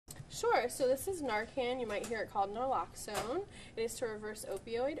Sure. So this is Narcan. You might hear it called naloxone. It is to reverse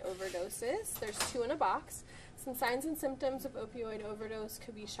opioid overdoses. There's 2 in a box. Some signs and symptoms of opioid overdose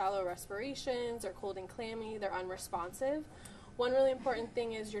could be shallow respirations or cold and clammy. They're unresponsive. One really important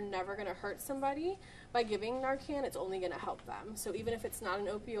thing is you're never going to hurt somebody. By giving Narcan, it's only going to help them. So even if it's not an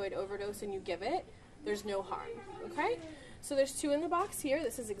opioid overdose and you give it, there's no harm, okay? So there's 2 in the box here.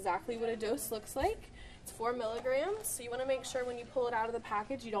 This is exactly what a dose looks like. It's 4 milligrams, so you want to make sure when you pull it out of the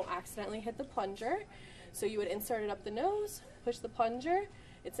package you don't accidentally hit the plunger. So you would insert it up the nose, push the plunger.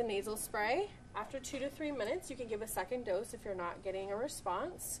 It's a nasal spray. After 2 to 3 minutes, you can give a second dose if you're not getting a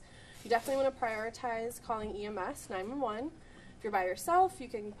response. You definitely want to prioritize calling EMS 911. If you're by yourself, you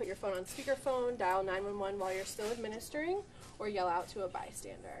can put your phone on speakerphone, dial 911 while you're still administering, or yell out to a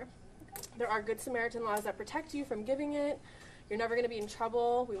bystander. There are Good Samaritan laws that protect you from giving it. You're never going to be in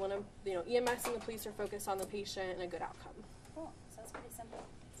trouble. We want to, EMS and the police are focused on the patient and a good outcome. Cool. So it's pretty simple.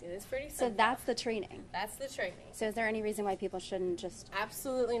 It is pretty simple. So that's the training. That's the training. So is there any reason why people shouldn't just...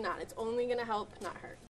 Absolutely not. It's only going to help, not hurt.